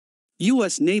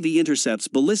U.S. Navy intercepts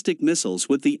ballistic missiles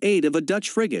with the aid of a Dutch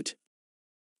frigate.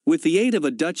 With the aid of a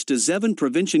Dutch De Zeven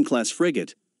Provincien-class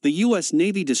frigate, the U.S.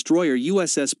 Navy destroyer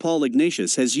USS Paul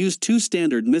Ignatius has used two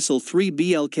Standard Missile-3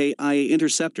 Blk IA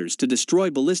interceptors to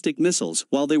destroy ballistic missiles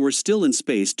while they were still in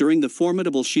space during the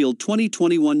Formidable Shield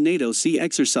 2021 NATO sea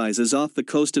exercises off the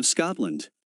coast of Scotland.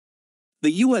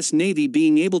 The U.S. Navy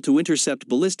being able to intercept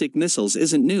ballistic missiles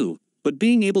isn't new, but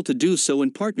being able to do so in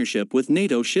partnership with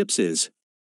NATO ships is.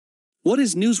 What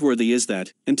is newsworthy is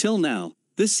that, until now,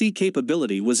 this sea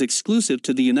capability was exclusive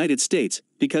to the United States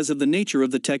because of the nature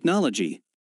of the technology.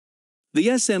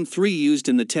 The SM-3 used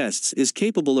in the tests is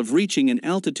capable of reaching an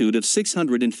altitude of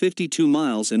 652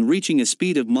 miles and reaching a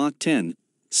speed of Mach 10,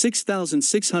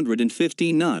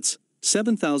 6,615 knots,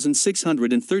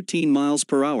 7,613 miles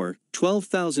per hour,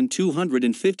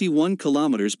 12,251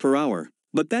 kilometers per hour.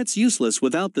 But that's useless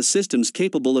without the systems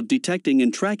capable of detecting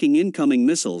and tracking incoming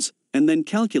missiles, and then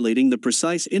calculating the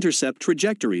precise intercept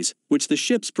trajectories, which the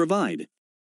ships provide.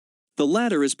 The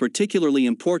latter is particularly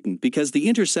important because the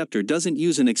interceptor doesn't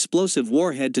use an explosive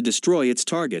warhead to destroy its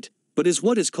target, but is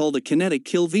what is called a kinetic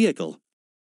kill vehicle.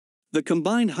 The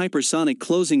combined hypersonic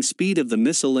closing speed of the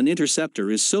missile and interceptor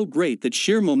is so great that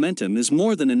sheer momentum is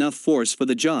more than enough force for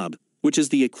the job, which is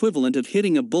the equivalent of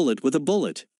hitting a bullet with a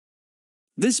bullet.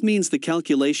 This means the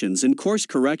calculations and course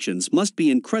corrections must be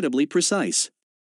incredibly precise.